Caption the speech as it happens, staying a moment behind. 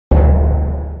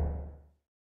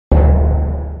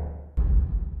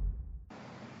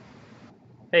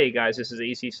Hey guys, this is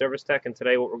AC Service Tech, and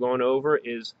today what we're going over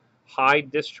is high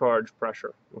discharge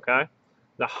pressure. Okay,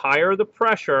 the higher the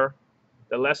pressure,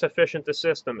 the less efficient the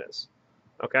system is.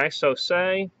 Okay, so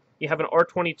say you have an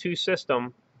R-22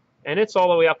 system, and it's all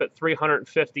the way up at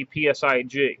 350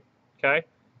 psig. Okay,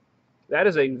 that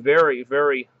is a very,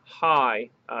 very high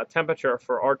temperature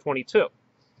for R-22.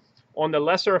 On the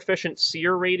lesser efficient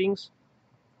SEER ratings,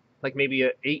 like maybe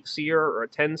a 8 SEER or a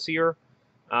 10 SEER,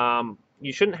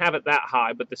 you shouldn't have it that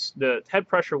high, but the head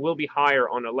pressure will be higher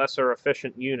on a lesser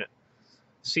efficient unit.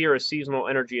 SEER is seasonal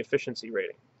energy efficiency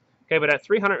rating. Okay, but at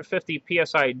 350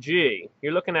 psig,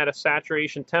 you're looking at a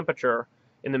saturation temperature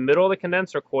in the middle of the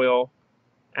condenser coil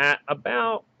at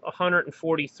about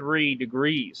 143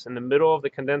 degrees in the middle of the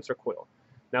condenser coil.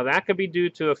 Now that could be due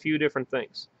to a few different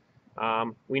things.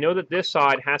 We know that this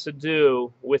side has to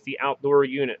do with the outdoor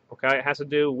unit. Okay, it has to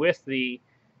do with the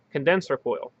condenser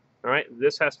coil. All right,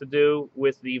 this has to do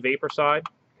with the vapor side.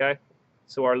 Okay,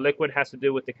 so our liquid has to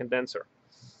do with the condenser.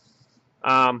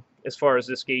 As far as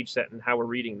this gauge set and how we're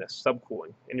reading this,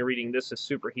 subcooling, and you're reading this as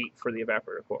superheat for the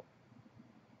evaporator coil.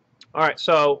 All right,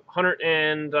 so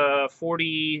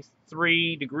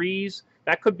 143 degrees.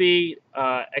 That could be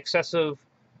excessive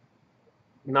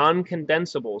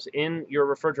non-condensables in your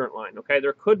refrigerant line. Okay,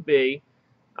 there could be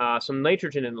some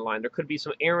nitrogen in the line. There could be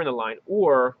some air in the line,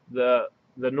 or the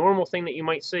normal thing that you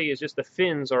might see is just the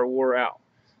fins are wore out.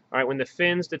 All right, when the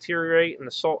fins deteriorate in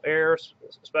the salt air,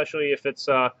 especially if it's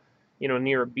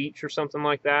near a beach or something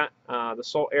like that, the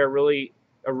salt air really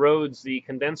erodes the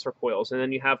condenser coils, and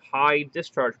then you have high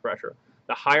discharge pressure.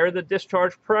 The higher the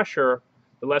discharge pressure,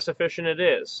 the less efficient it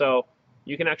is. So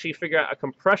you can actually figure out a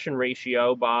compression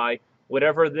ratio by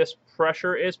whatever this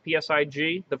pressure is,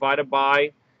 psig, divided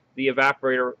by the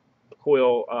evaporator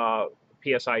coil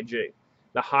psig.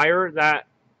 The higher that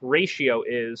ratio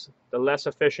is, the less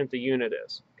efficient the unit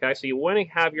is. Okay, so you want to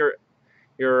have your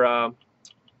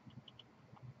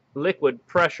liquid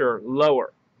pressure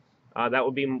lower. That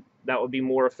would be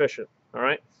more efficient. All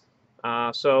right.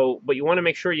 But you want to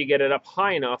make sure you get it up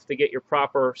high enough to get your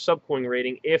proper subcooling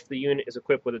rating if the unit is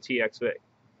equipped with a TXV.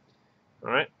 All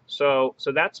right. So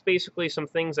that's basically some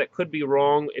things that could be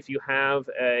wrong if you have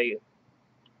a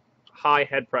high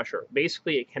head pressure.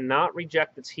 Basically, it cannot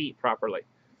reject its heat properly.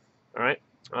 All right.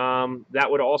 That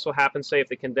would also happen, say, if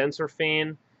the condenser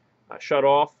fan shut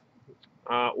off,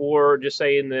 or just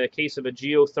say in the case of a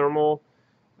geothermal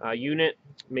unit,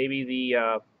 maybe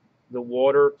the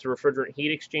water to refrigerant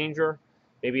heat exchanger,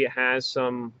 maybe it has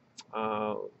some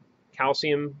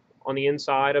calcium on the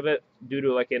inside of it due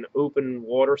to like an open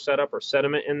water setup or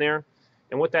sediment in there.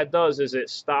 And what that does is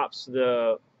it stops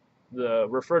the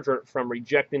refrigerant from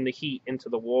rejecting the heat into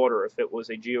the water if it was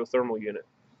a geothermal unit.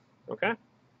 Okay?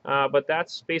 But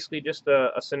that's basically just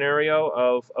a scenario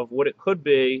of what it could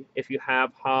be if you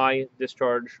have high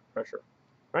discharge pressure.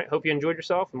 All right, hope you enjoyed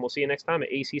yourself, and we'll see you next time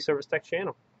at AC Service Tech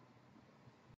channel.